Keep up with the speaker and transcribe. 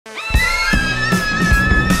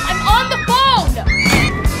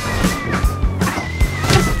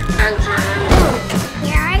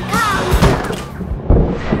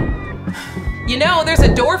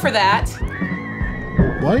a door for that.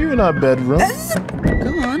 Why are you in our bedroom?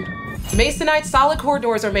 Go on. Masonite solid core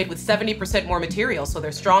doors are made with 70% more material, so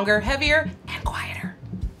they're stronger, heavier, and quieter.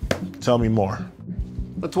 Tell me more.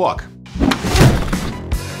 Let's walk.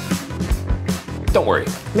 Don't worry.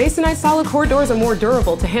 Masonite solid core doors are more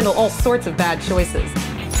durable to handle all sorts of bad choices.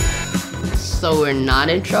 So we're not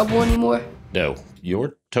in trouble anymore? No,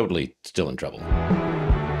 you're totally still in trouble.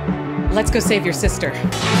 Let's go save your sister.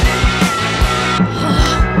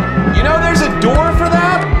 You know there's a door for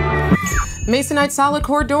that? Masonite solid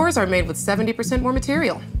core doors are made with 70% more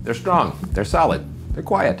material. They're strong, they're solid, they're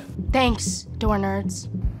quiet. Thanks, door nerds.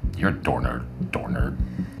 You're a door nerd, door nerd.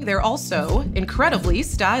 They're also incredibly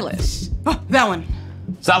stylish. Oh, that one.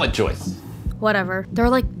 Solid choice. Whatever. They're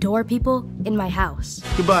like door people in my house.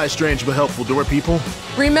 Goodbye, strange but helpful door people.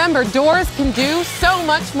 Remember, doors can do so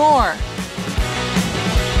much more.